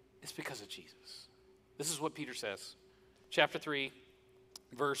 It's because of Jesus. This is what Peter says. Chapter 3,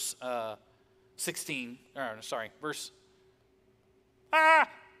 verse 18.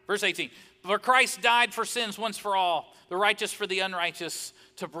 For Christ died for sins once for all, the righteous for the unrighteous,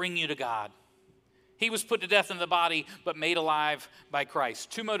 to bring you to God. He was put to death in the body, but made alive by Christ.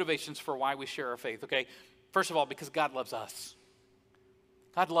 2 motivations for why we share our faith, okay? First of all, because God loves us.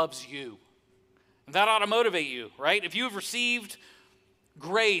 God loves you. And that ought to motivate you, right? If you have received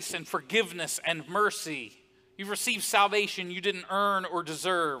grace and forgiveness and mercy, you've received salvation you didn't earn or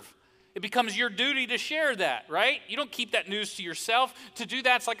deserve, it becomes your duty to share that, right? You don't keep that news to yourself. To do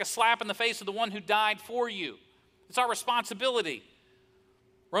that's like a slap in the face of the one who died for you. It's our responsibility.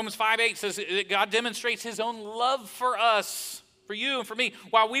 Romans 5:8 says that God demonstrates his own love for us, for you and for me.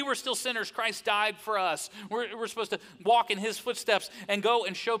 While we were still sinners, Christ died for us. We're supposed to walk in his footsteps and go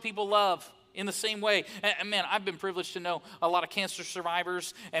and show people love in the same way. And man, I've been privileged to know a lot of cancer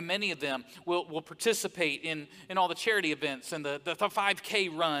survivors, and many of them will participate in all the charity events and the 5K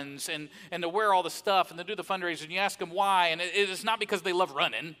runs and to wear all the stuff and to do the fundraisers. And you ask them why, and it's not because they love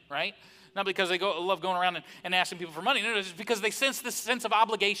running, right? Not because they love going around and asking people for money. No, it's because they sense this sense of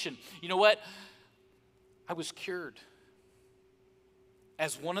obligation. You know what? I was cured.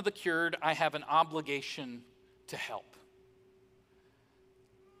 As one of the cured, I have an obligation to help.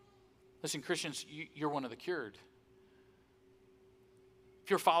 Listen, Christians, you're one of the cured. If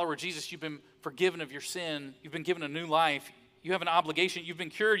you're a follower of Jesus, you've been forgiven of your sin. You've been given a new life. You have an obligation. You've been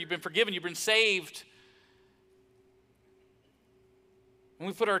cured. You've been forgiven. You've been saved. When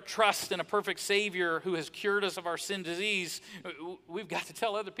we put our trust in a perfect Savior who has cured us of our sin disease, we've got to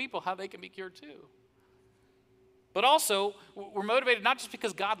tell other people how they can be cured too. But also, we're motivated not just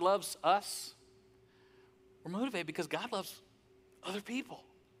because God loves us. We're motivated because God loves other people.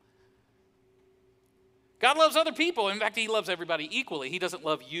 God loves other people. In fact, he loves everybody equally. He doesn't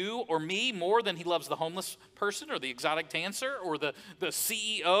love you or me more than he loves the homeless person or the exotic dancer or the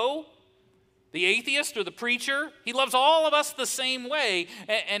CEO, the atheist or the preacher. He loves all of us the same way.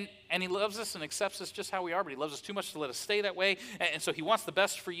 And he loves us and accepts us just how we are, but he loves us too much to let us stay that way. And so he wants the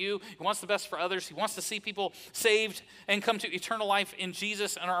best for you. He wants the best for others. He wants to see people saved and come to eternal life in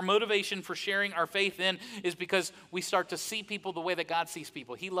Jesus. And our motivation for sharing our faith in is because we start to see people the way that God sees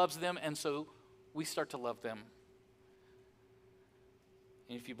people. He loves them, and so we start to love them.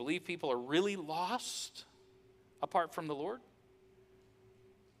 And if you believe people are really lost apart from the Lord,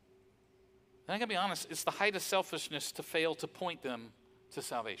 then I gotta be honest, it's the height of selfishness to fail to point them to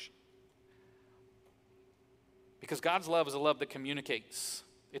salvation. Because God's love is a love that communicates.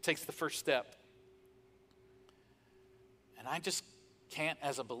 It takes the first step. And I just can't,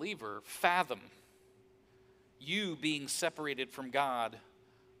 as a believer, fathom you being separated from God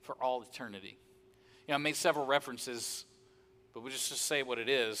for all eternity. I made several references, but we'll just say what it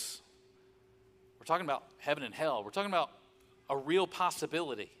is. We're talking about heaven and hell. We're talking about a real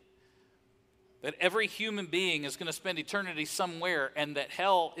possibility that every human being is going to spend eternity somewhere, and that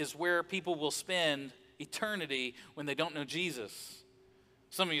hell is where people will spend eternity when they don't know Jesus.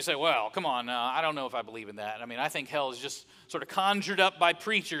 Some of you say, well, come on, I don't know if I believe in that. I mean, I think hell is just sort of conjured up by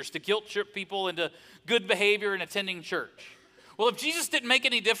preachers to guilt trip people into good behavior and attending church. Well, if Jesus didn't make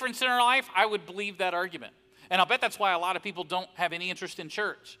any difference in our life, I would believe that argument. And I'll bet that's why a lot of people don't have any interest in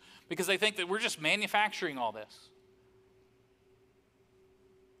church, because they think that we're just manufacturing all this.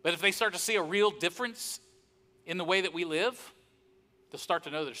 But if they start to see a real difference in the way that we live, they'll start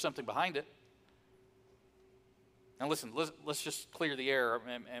to know there's something behind it. Now listen, let's just clear the air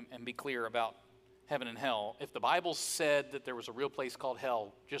and be clear about heaven and hell. If the Bible said that there was a real place called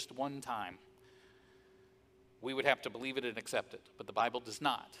hell just one time, we would have to believe it and accept it. But the Bible does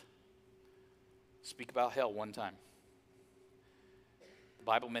not speak about hell one time. The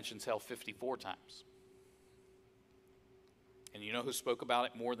Bible mentions hell 54 times. And you know who spoke about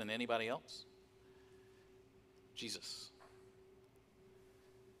it more than anybody else? Jesus.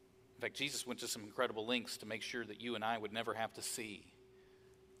 In fact, Jesus went to some incredible lengths to make sure that you and I would never have to see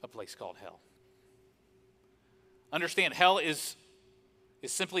a place called hell. Understand, hell is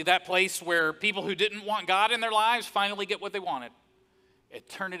simply that place where people who didn't want God in their lives finally get what they wanted.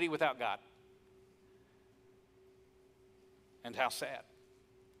 Eternity without God. And how sad.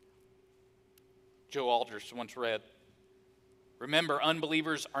 Joe Aldrich once read, "Remember,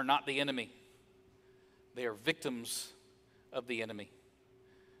 unbelievers are not the enemy. They are victims of the enemy."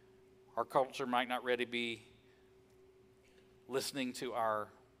 Our culture might not ready be listening to our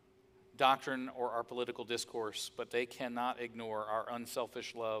doctrine or our political discourse, but they cannot ignore our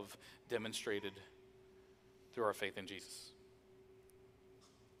unselfish love demonstrated through our faith in Jesus.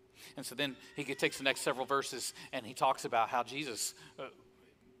 And so then he takes the next several verses and he talks about how Jesus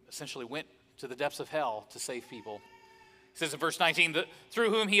essentially went to the depths of hell to save people. He says in verse 19,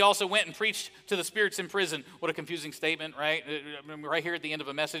 through whom he also went and preached to the spirits in prison. What a confusing statement, right? Right here at the end of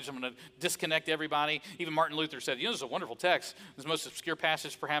a message, I'm going to disconnect everybody. Even Martin Luther said, this is a wonderful text. It's the most obscure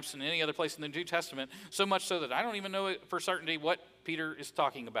passage perhaps in any other place in the New Testament, so much so that I don't even know for certainty what Peter is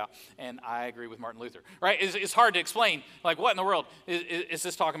talking about. And I agree with Martin Luther, right? It's hard to explain, like what in the world is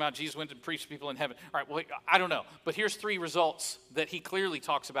this talking about? Jesus went to preach to people in heaven. All right, well, I don't know. But here's three results that he clearly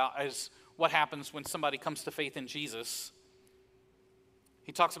talks about as what happens when somebody comes to faith in Jesus.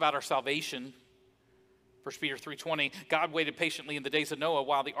 He talks about our salvation. 1 Peter 3:20, God waited patiently in the days of Noah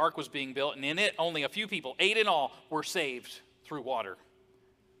while the ark was being built, and in it only a few people, 8 in all, were saved through water.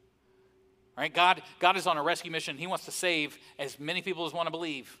 All right, God is on a rescue mission. He wants to save as many people as want to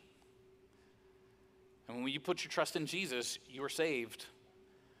believe. And when you put your trust in Jesus, you are saved.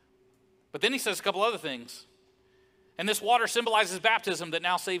 But then he says a couple other things. And this water symbolizes baptism that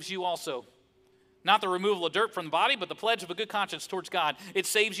now saves you also. Not the removal of dirt from the body, but the pledge of a good conscience towards God. It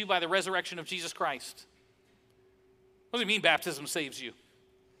saves you by the resurrection of Jesus Christ. What does it mean baptism saves you?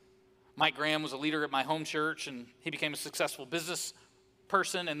 Mike Graham was a leader at my home church, and he became a successful business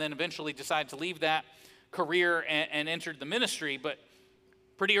person and then eventually decided to leave that career and entered the ministry. But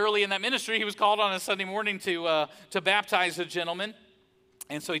pretty early in that ministry, he was called on a Sunday morning to baptize a gentleman.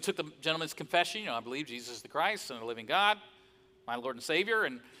 And so he took the gentleman's confession, I believe Jesus is the Christ, Son of the living God. my Lord and Savior.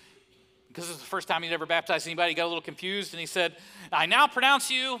 And because it's the first time he'd ever baptized anybody, he got a little confused, and he said, I now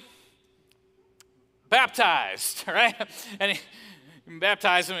pronounce you baptized, right? And he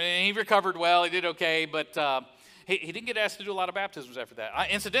baptized him, and he recovered well. He did okay, but he didn't get asked to do a lot of baptisms after that.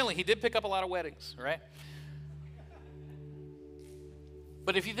 Incidentally, he did pick up a lot of weddings, right?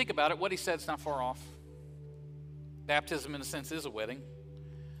 But if you think about it, what he said is not far off. Baptism, in a sense, is a wedding.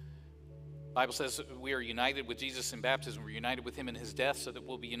 The Bible says we are united with Jesus in baptism. We're united with him in his death so that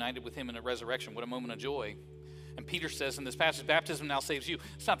we'll be united with him in a resurrection. What a moment of joy. And Peter says in this passage, baptism now saves you.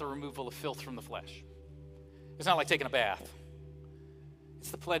 It's not the removal of filth from the flesh. It's not like taking a bath. It's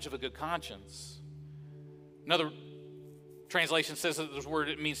the pledge of a good conscience. Another translation says that this word,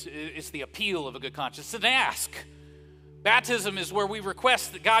 it means it's the appeal of a good conscience. It's an ask. Baptism is where we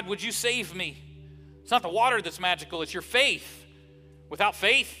request that, God, would you save me? It's not the water that's magical. It's your faith. Without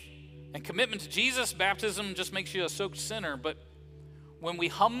faith and commitment to Jesus, baptism just makes you a soaked sinner. But when we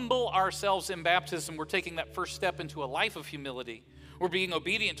humble ourselves in baptism, we're taking that first step into a life of humility. We're being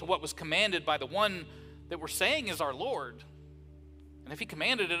obedient to what was commanded by the one that we're saying is our Lord. And if he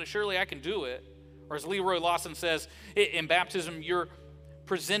commanded it, surely I can do it. Or as Leroy Lawson says, in baptism, you're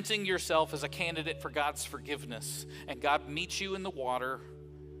presenting yourself as a candidate for God's forgiveness. And God meets you in the water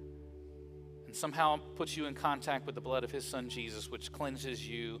and somehow puts you in contact with the blood of his son Jesus, which cleanses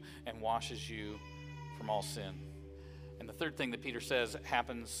you and washes you from all sin. And the third thing that Peter says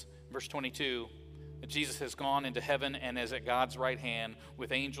happens, verse 22, that Jesus has gone into heaven and is at God's right hand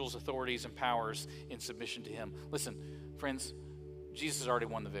with angels, authorities, and powers in submission to him. Listen, friends, Jesus has already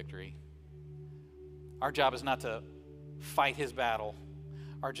won the victory. Our job is not to fight his battle.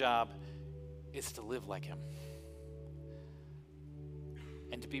 Our job is to live like him.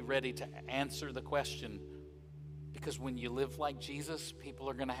 And to be ready to answer the question, because when you live like Jesus, people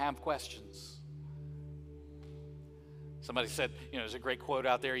are going to have questions. Somebody said, there's a great quote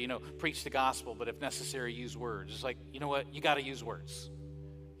out there, preach the gospel, but if necessary, use words. It's like, you know what? You got to use words.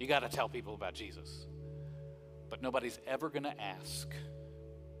 You got to tell people about Jesus. But nobody's ever going to ask,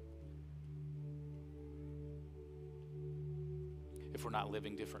 if we're not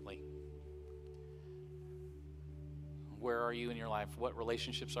living differently. Where are you in your life? What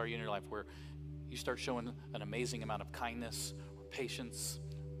relationships are you in your life where you start showing an amazing amount of kindness, or patience,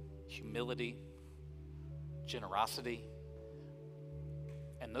 humility, generosity?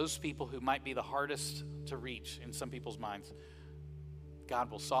 And those people who might be the hardest to reach in some people's minds, God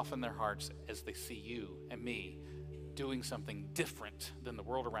will soften their hearts as they see you and me doing something different than the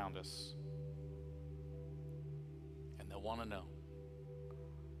world around us. And they'll want to know,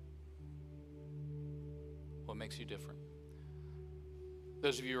 what makes you different?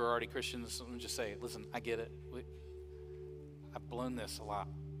 Those of you who are already Christians, let me just say, listen, I get it. I've blown this a lot.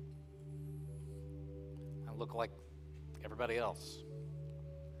 I look like everybody else.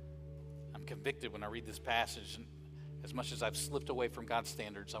 I'm convicted when I read this passage, and as much as I've slipped away from God's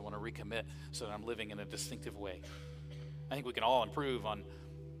standards, I want to recommit so that I'm living in a distinctive way. I think we can all improve on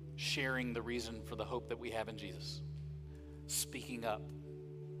sharing the reason for the hope that we have in Jesus. Speaking up.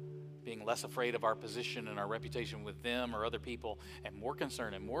 Being less afraid of our position and our reputation with them or other people, and more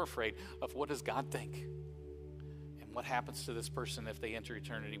concerned and more afraid of what does God think and what happens to this person if they enter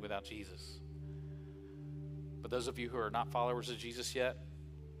eternity without Jesus. But those of you who are not followers of Jesus yet,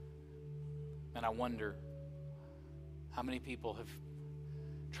 and I wonder how many people have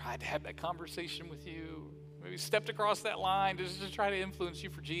tried to have that conversation with you, maybe stepped across that line just to try to influence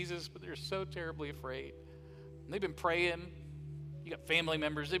you for Jesus, but they're so terribly afraid. And they've been praying. You got family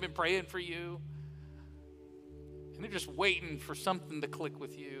members, they've been praying for you. And they're just waiting for something to click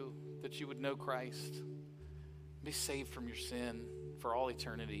with you, that you would know Christ, be saved from your sin for all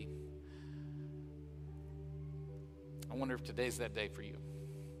eternity. I wonder if today's that day for you.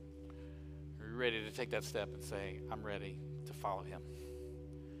 Are you ready to take that step and say, I'm ready to follow him?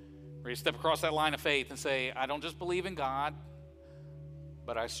 Ready to step across that line of faith and say, I don't just believe in God,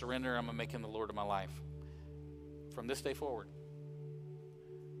 but I surrender, I'm going to make him the Lord of my life from this day forward.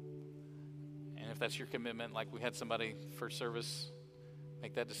 And if that's your commitment, like we had somebody first service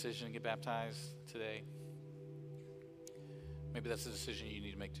make that decision and get baptized today, maybe that's the decision you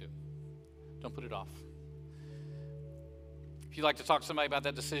need to make too. Don't put it off. If you'd like to talk to somebody about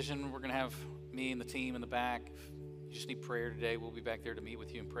that decision, we're going to have me and the team in the back. If you just need prayer today, we'll be back there to meet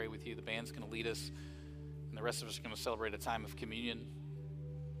with you and pray with you. The band's going to lead us, and the rest of us are going to celebrate a time of communion.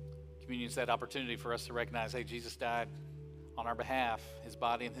 Communion is that opportunity for us to recognize, hey, Jesus died on our behalf, his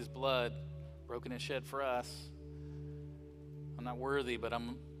body and his blood broken and shed for us. I'm not worthy, but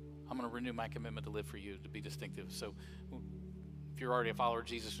I'm going to renew my commitment to live for you, to be distinctive. So if you're already a follower of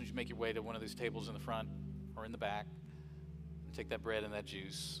Jesus, would you make your way to one of these tables in the front or in the back? take that bread and that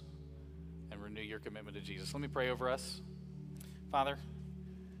juice and renew your commitment to Jesus. Let me pray over us. Father,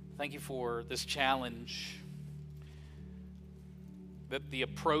 thank you for this challenge, that the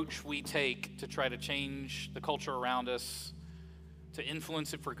approach we take to try to change the culture around us, to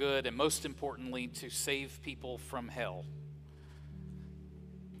influence it for good, and most importantly, to save people from hell,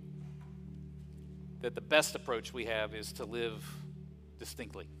 that the best approach we have is to live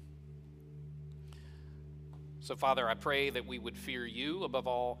distinctly. So, Father, I pray that we would fear you above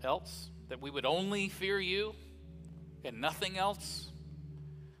all else, that we would only fear you and nothing else.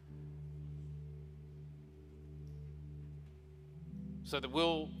 So that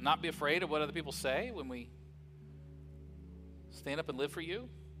we'll not be afraid of what other people say when we stand up and live for you.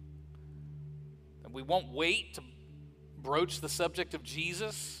 And we won't wait to broach the subject of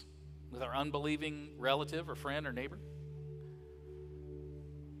Jesus with our unbelieving relative or friend or neighbor.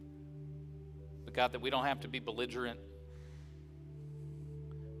 But God, that we don't have to be belligerent.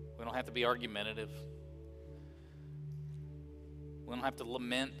 We don't have to be argumentative. We don't have to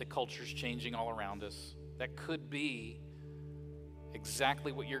lament that culture's changing all around us. That could be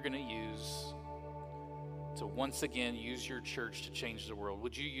exactly what you're going to use to once again use your church to change the world.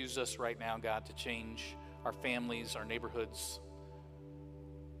 Would you use us right now, God, to change our families, our neighborhoods,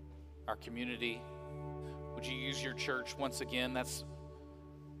 our community? Would you use your church once again? That's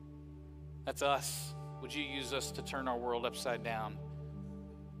us. Would you use us to turn our world upside down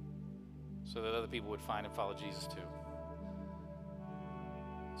so that other people would find and follow Jesus too?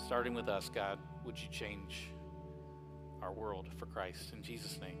 Starting with us, God, would you change our world for Christ? In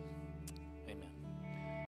Jesus' name.